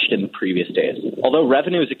crushed in the previous days. Although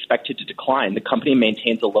revenue is expected to decline, the company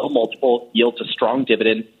maintains a low multiple, yields a strong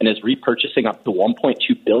dividend, and is repurchasing up to $1.2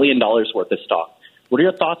 billion worth of stock. What are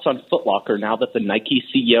your thoughts on Foot Locker now that the Nike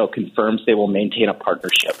CEO confirms they will maintain a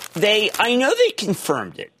partnership? I know they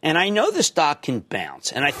confirmed it, and I know the stock can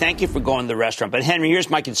bounce, and I thank you for going to the restaurant. But, Henry, here's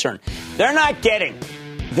my concern. They're not getting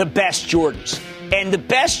the best Jordans, and the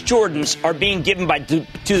best Jordans are being given to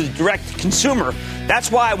the direct consumer. That's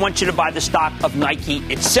why I want you to buy the stock of Nike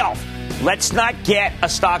itself. Let's not get a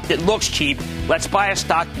stock that looks cheap. Let's buy a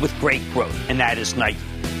stock with great growth, and that is Nike.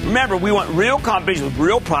 Remember, we want real companies with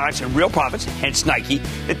real products and real profits, hence Nike,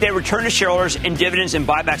 that they return to shareholders in dividends and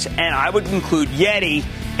buybacks, and I would include Yeti.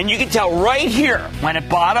 And you can tell right here, when it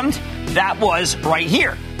bottomed, that was right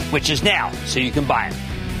here, which is now, so you can buy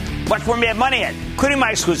it. Watch where we have money at, including my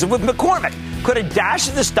exclusive with McCormick. Could a dash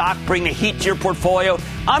of the stock bring the heat to your portfolio?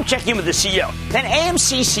 I'm checking in with the CEO. Then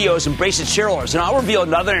AMC CEO's embrace its shareholders, and I'll reveal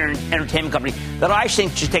another entertainment company that I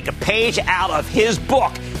think should take a page out of his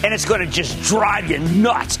book, and it's going to just drive you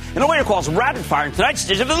nuts. And the winner calls rapid fire in tonight's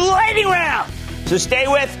edition of the Lightning Round. So stay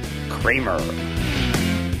with Cramer.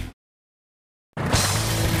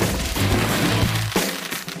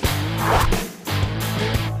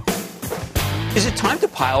 Is it time to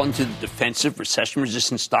pile into the defensive,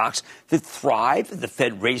 recession-resistant stocks that thrive if the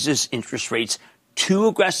Fed raises interest rates too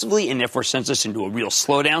aggressively and therefore sends us into a real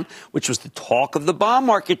slowdown, which was the talk of the bond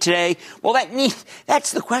market today? Well,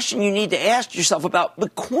 that's the question you need to ask yourself about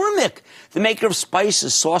McCormick, the maker of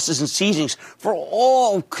spices, sauces, and seasonings for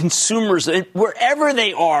all consumers, wherever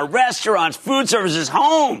they are, restaurants, food services,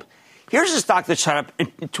 home. Here's a stock that shot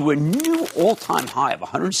up to a new all-time high of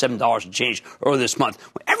 $107 and change earlier this month.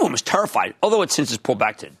 Everyone was terrified, although it since has pulled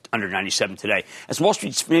back to under 97 today. As Wall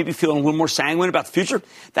Street's maybe feeling a little more sanguine about the future,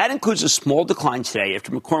 that includes a small decline today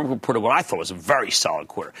after McCormick reported what I thought was a very solid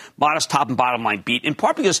quarter. Modest top and bottom line beat, in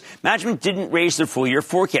part because management didn't raise their full-year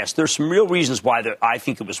forecast. There's some real reasons why I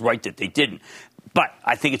think it was right that they didn't. But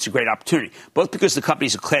I think it's a great opportunity, both because the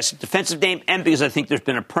company's a classic defensive name and because I think there's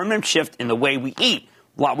been a permanent shift in the way we eat.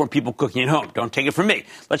 A lot more people cooking at home. Don't take it from me.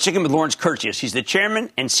 Let's check in with Lawrence Curtius. He's the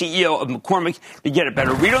chairman and CEO of McCormick to get a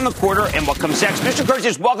better read on the quarter and what comes next. Mr.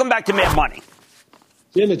 Curtius, welcome back to Mad Money.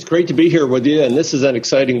 Jim, it's great to be here with you, and this is an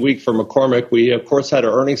exciting week for McCormick. We, of course, had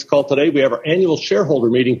our earnings call today. We have our annual shareholder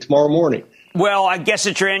meeting tomorrow morning. Well, I guess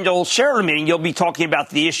at your annual shareholder meeting, you'll be talking about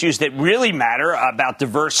the issues that really matter, about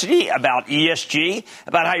diversity, about ESG,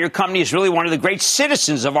 about how your company is really one of the great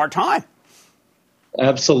citizens of our time.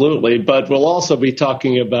 Absolutely. But we'll also be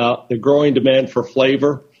talking about the growing demand for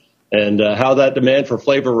flavor and how that demand for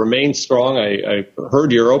flavor remains strong. I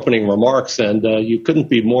heard your opening remarks, and you couldn't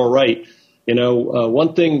be more right. You know,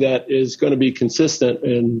 one thing that is going to be consistent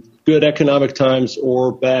in good economic times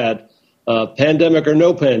or bad, pandemic or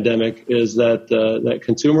no pandemic, is that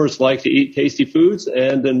consumers like to eat tasty foods.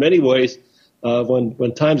 And in many ways,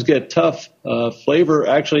 when times get tough, flavor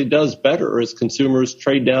actually does better as consumers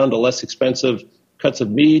trade down to less expensive cuts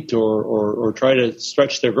of meat or try to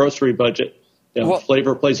stretch their grocery budget. Well,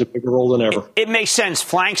 flavor plays a bigger role than ever. It makes sense.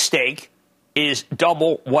 Flank steak is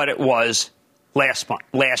double what it was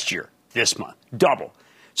last year, this month. Double.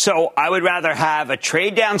 So I would rather have a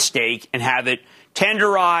trade down steak and have it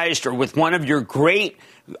tenderized or with one of your great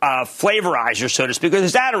flavorizers, so to speak, or the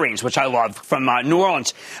Zatarain's, which I love from New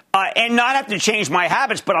Orleans, and not have to change my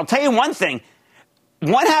habits. But I'll tell you one thing.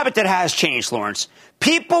 One habit that has changed, Lawrence,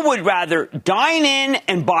 people would rather dine in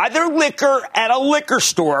and buy their liquor at a liquor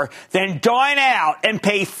store than dine out and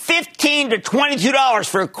pay $15 to $22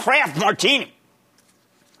 for a craft martini.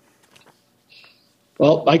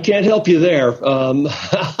 Well, I can't help you there.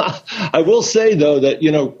 I will say, though, that,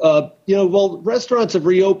 well, restaurants have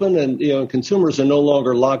reopened and, consumers are no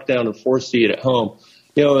longer locked down and forced to eat at home.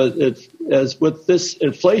 As with this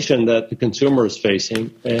inflation that the consumer is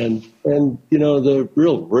facing and the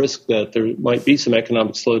real risk that there might be some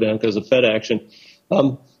economic slowdown because of Fed action,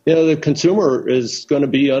 the consumer is going to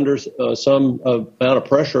be under some amount of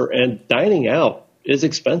pressure, and dining out is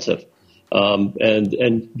expensive.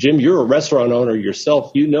 And Jim, you're a restaurant owner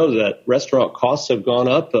yourself. You know that restaurant costs have gone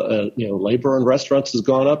up. Labor in restaurants has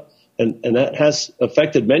gone up, and that has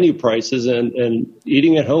affected menu prices. And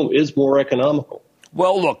eating at home is more economical.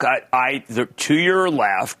 Well, look, to your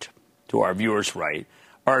left, to our viewers' right,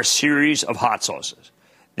 are a series of hot sauces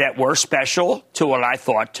that were special to what I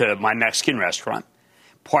thought to my Mexican restaurant.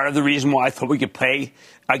 Part of the reason why I thought we could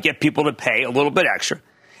get people to pay a little bit extra.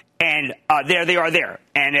 And there they are there.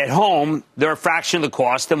 And at home, they're a fraction of the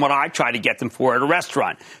cost than what I try to get them for at a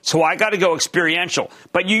restaurant. So I got to go experiential.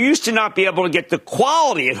 But you used to not be able to get the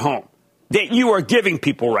quality at home that you are giving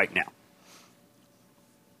people right now.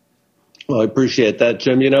 Well, I appreciate that,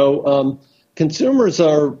 Jim. Consumers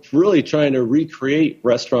are really trying to recreate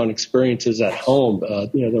restaurant experiences at home.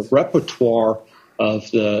 The repertoire of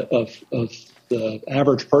the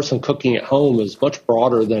average person cooking at home is much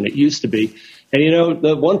broader than it used to be. And,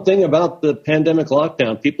 the one thing about the pandemic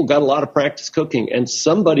lockdown, people got a lot of practice cooking, and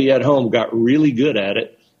somebody at home got really good at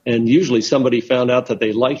it. And usually somebody found out that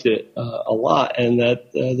they liked it a lot, and that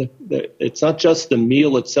it's not just the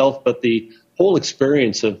meal itself, but the whole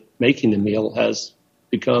experience of making the meal has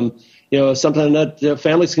become, something that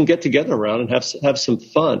families can get together around and have some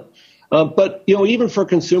fun. But even for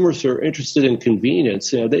consumers who are interested in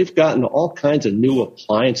convenience, they've gotten all kinds of new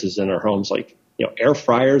appliances in their homes, like air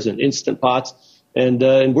fryers and Instant Pots. And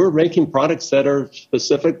we're making products that are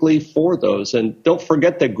specifically for those. And don't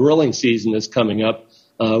forget that grilling season is coming up,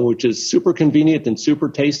 which is super convenient and super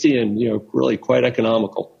tasty and, really quite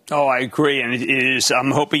economical. Oh, I agree. And it is.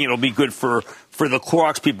 I'm hoping it'll be good for the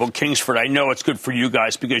Clorox people in Kingsford. I know it's good for you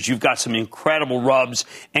guys because you've got some incredible rubs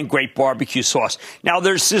and great barbecue sauce. Now,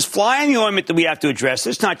 there's this fly in the ointment that we have to address.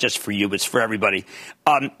 It's not just for you, but it's for everybody,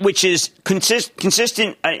 which is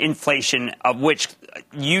consistent inflation, of which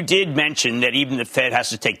you did mention that even the Fed has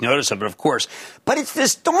to take notice of it, of course. But it's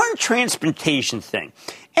this darn transportation thing.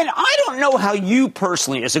 And I don't know how you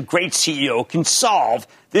personally, as a great CEO, can solve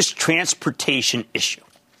this transportation issue.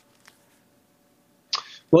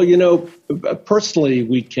 Well, personally,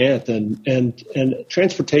 we can't. And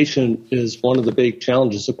transportation is one of the big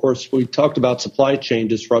challenges. Of course, we talked about supply chain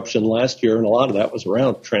disruption last year, and a lot of that was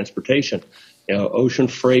around transportation. Ocean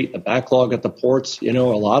freight, the backlog at the ports, a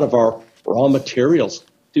lot of our raw materials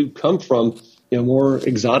do come from, more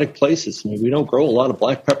exotic places. We don't grow a lot of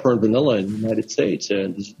black pepper and vanilla in the United States,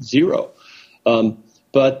 zero.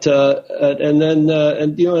 But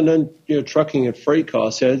trucking and freight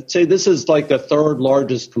costs. I'd say this is like the third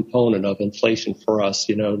largest component of inflation for us.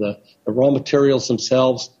 The raw materials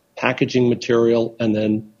themselves, packaging material, and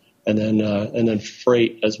then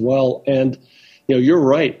freight as well. And you're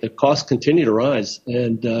right. The costs continue to rise,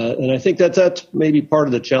 and I think that's maybe part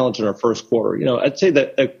of the challenge in our first quarter. I'd say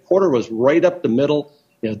that the quarter was right up the middle.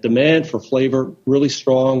 Demand for flavor really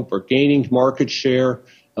strong. We're gaining market share.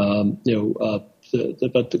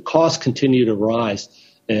 But the costs continue to rise,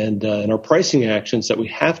 and our pricing actions that we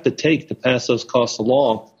have to take to pass those costs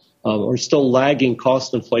along are still lagging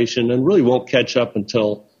cost inflation and really won't catch up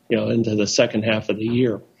until into the second half of the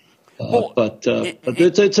year. That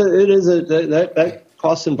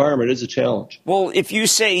cost environment is a challenge. Well, if you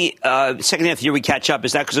say second half of the year we catch up,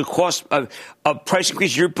 is that because of cost of price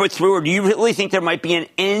increase you're put through, or do you really think there might be an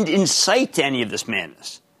end in sight to any of this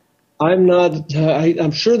madness? I'm not. I'm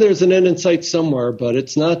sure there's an end in sight somewhere, but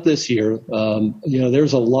it's not this year.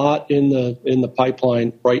 There's a lot in the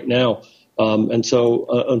pipeline right now, and so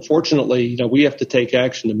unfortunately, we have to take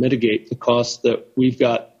action to mitigate the costs that we've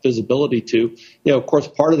got visibility to. Of course,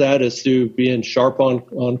 part of that is through being sharp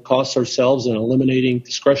on costs ourselves and eliminating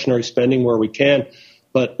discretionary spending where we can.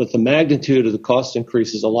 But with the magnitude of the cost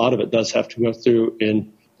increases, a lot of it does have to go through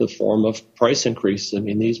in the form of price increases. I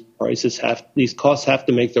mean, these costs have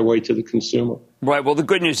to make their way to the consumer. Right. Well, the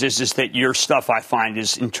good news is that your stuff, I find,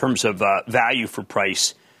 is in terms of value for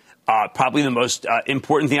price, probably the most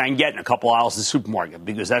important thing I can get in a couple aisles of the supermarket,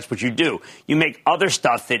 because that's what you do. You make other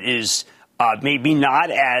stuff that is maybe not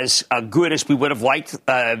as good as we would have liked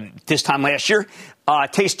this time last year.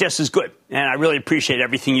 Tastes just as good, and I really appreciate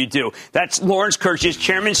everything you do. That's Lawrence Kurzius,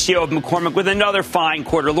 Chairman and CEO of McCormick, with another fine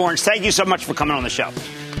quarter. Lawrence, thank you so much for coming on the show.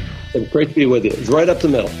 It's great to be with you. It's right up the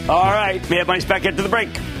middle. All right. Mad Money's back into the break.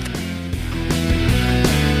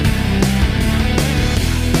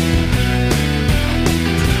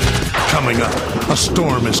 Coming up, a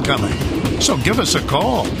storm is coming. So give us a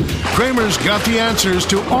call. Cramer's got the answers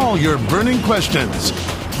to all your burning questions.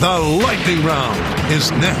 The lightning round is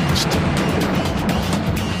next.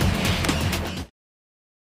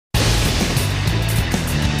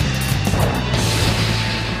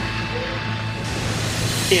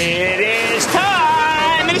 It is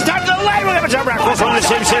time. It is time for the lightning round.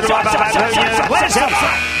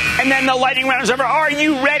 And then the lightning round is over. Are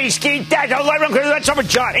you ready, Skeet? The lightning round is over.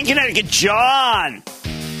 John in Connecticut. John.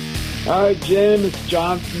 All right, Jim. It's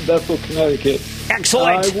John from Bethel, Connecticut.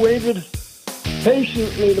 Excellent. I waited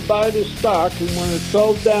patiently to buy this stock, and when it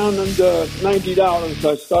fell down under $90,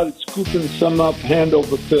 I started scooping some up hand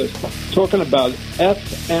over fist. Talking about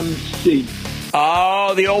FMC.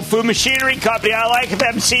 Oh, the old food machinery company. I like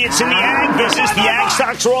FMC. It's in the ag business. The ag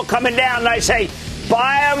stocks are all coming down. And I say,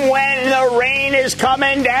 buy them when the rain is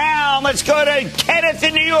coming down. Let's go to Kenneth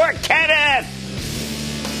in New York. Kenneth.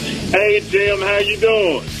 Hey, Jim. How you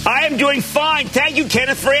doing? I am doing fine. Thank you,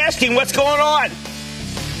 Kenneth, for asking. What's going on?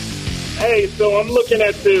 Hey, so I'm looking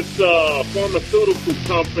at this pharmaceutical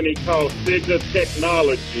company called Cigna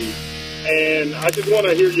Technology. and I just want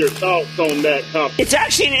to hear your thoughts on that company. It's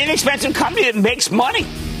actually an inexpensive company that makes money.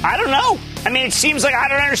 I don't know. I mean, it seems like I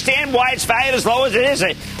don't understand why it's valued as low as it is.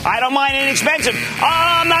 I don't mind inexpensive. Oh,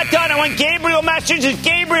 I'm not done. I want Gabriel, Massachusetts.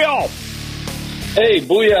 Gabriel. Hey,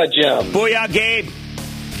 booyah, Jim. Booyah, Gabe.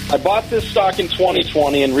 I bought this stock in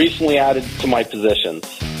 2020 and recently added to my positions.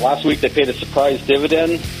 Last week they paid a surprise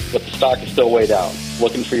dividend, but the stock is still way down.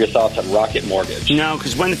 Looking for your thoughts on Rocket Mortgage. No,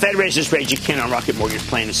 because when the Fed raises rates, you can't on Rocket Mortgage,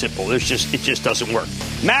 plain and simple. It just doesn't work.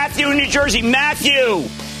 Matthew in New Jersey. Matthew.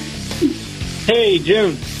 Hey,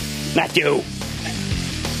 Jim. Matthew.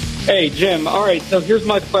 Hey, Jim. All right, so here's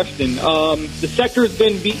my question. The sector's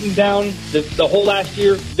been beaten down the whole last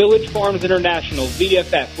year. Village Farms International,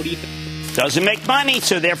 VFF. What do you think? Doesn't make money,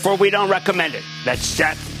 so therefore we don't recommend it. That's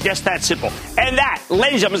just that simple. And that,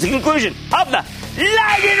 ladies and gentlemen, is the conclusion of the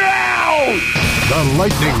Lightning Round! The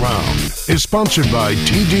Lightning Round is sponsored by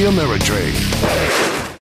TD Ameritrade.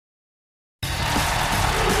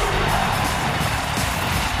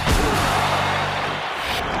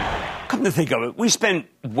 Come to think of it, we spend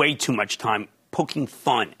way too much time poking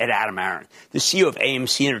fun at Adam Aron, the CEO of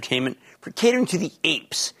AMC Entertainment, for catering to the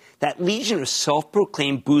apes. That legion of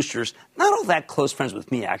self-proclaimed boosters, not all that close friends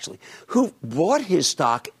with me, actually, who bought his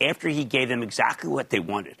stock after he gave them exactly what they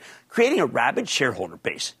wanted, creating a rabid shareholder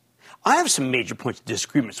base. I have some major points of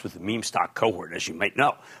disagreements with the meme stock cohort, as you might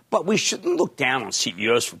know, but we shouldn't look down on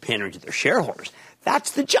CEOs for pandering to their shareholders.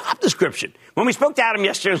 That's the job description. When we spoke to Adam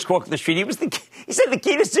yesterday on Squawk on the Street, he said the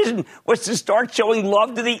key decision was to start showing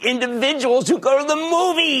love to the individuals who go to the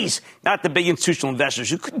movies, not the big institutional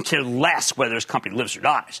investors who couldn't care less whether his company lives or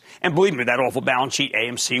dies. And believe me, that awful balance sheet,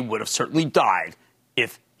 AMC, would have certainly died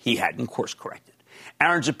if he hadn't course corrected.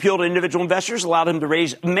 Aron's appeal to individual investors allowed him to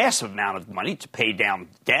raise a massive amount of money to pay down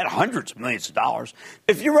debt, hundreds of millions of dollars.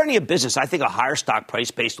 If you're running a business, I think a higher stock price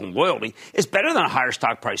based on loyalty is better than a higher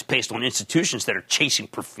stock price based on institutions that are chasing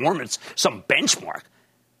performance, some benchmark.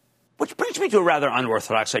 Which brings me to a rather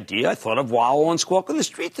unorthodox idea I thought of while on Squawk on the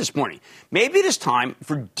Street this morning. Maybe it is time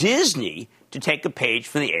for Disney to take a page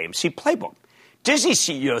from the AMC playbook. Disney's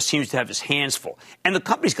CEO seems to have his hands full, and the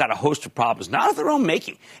company's got a host of problems, not of their own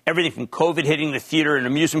making. Everything from COVID hitting the theater and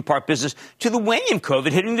amusement park business to the waning of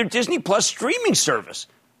COVID hitting their Disney Plus streaming service.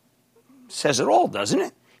 Says it all, doesn't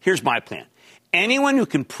it? Here's my plan. Anyone who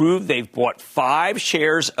can prove they've bought 5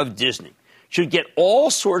 shares of Disney should get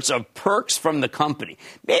all sorts of perks from the company.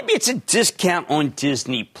 Maybe it's a discount on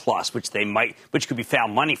Disney Plus, which could be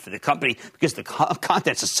found money for the company because the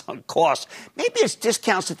content's a sunk cost. Maybe it's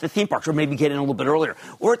discounts at the theme parks, or maybe get in a little bit earlier,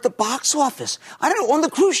 or at the box office. I don't know, on the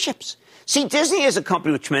cruise ships. See, Disney is a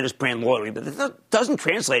company with tremendous brand loyalty, but it doesn't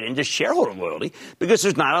translate into shareholder loyalty because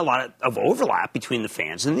there's not a lot of overlap between the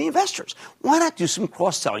fans and the investors. Why not do some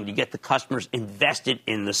cross-selling to get the customers invested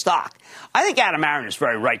in the stock? I think Adam Aron is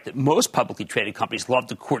very right that most publicly traded companies love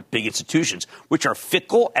to court big institutions, which are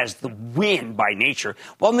fickle as the wind by nature,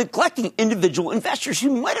 while neglecting individual investors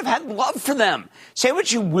who might have had love for them. Say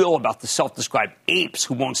what you will about the self-described apes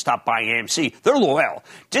who won't stop buying AMC. They're loyal.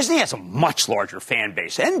 Disney has a much larger fan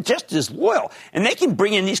base and just as loyal, and they can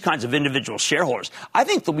bring in these kinds of individual shareholders. I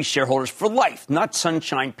think they'll be shareholders for life, not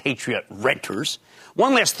Sunshine Patriot renters.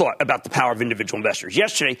 One last thought about the power of individual investors.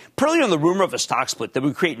 Yesterday, purely on the rumor of a stock split that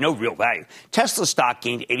would create no real value, Tesla stock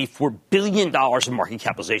gained $84 billion in market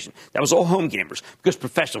capitalization. That was all home gamers, because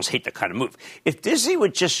professionals hate that kind of move. If Disney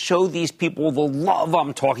would just show these people the love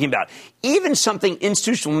I'm talking about, even something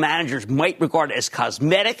institutional managers might regard as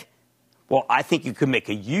cosmetic, well, I think you could make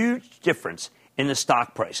a huge difference in the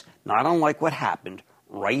stock price, not unlike what happened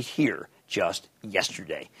right here just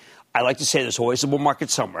yesterday. I like to say there's always a bull market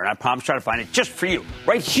somewhere, and I promise to try to find it just for you,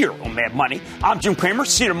 right here on Mad Money. I'm Jim Cramer.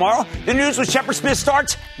 See you tomorrow. The news with Shepard Smith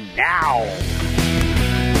starts now.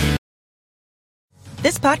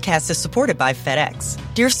 This podcast is supported by FedEx.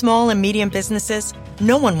 Dear small and medium businesses,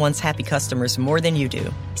 no one wants happy customers more than you do.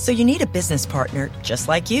 So you need a business partner just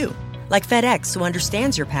like you. Like FedEx, who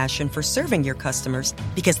understands your passion for serving your customers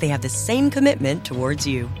because they have the same commitment towards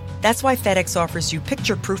you. That's why FedEx offers you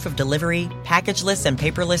picture proof of delivery, packageless and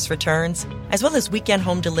paperless returns, as well as weekend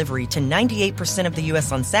home delivery to 98% of the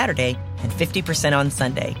U.S. on Saturday and 50% on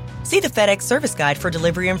Sunday. See the FedEx service guide for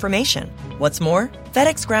delivery information. What's more,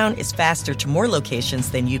 FedEx Ground is faster to more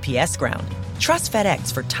locations than UPS Ground. Trust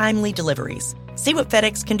FedEx for timely deliveries. See what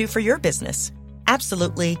FedEx can do for your business.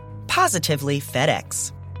 Absolutely, positively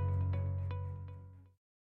FedEx.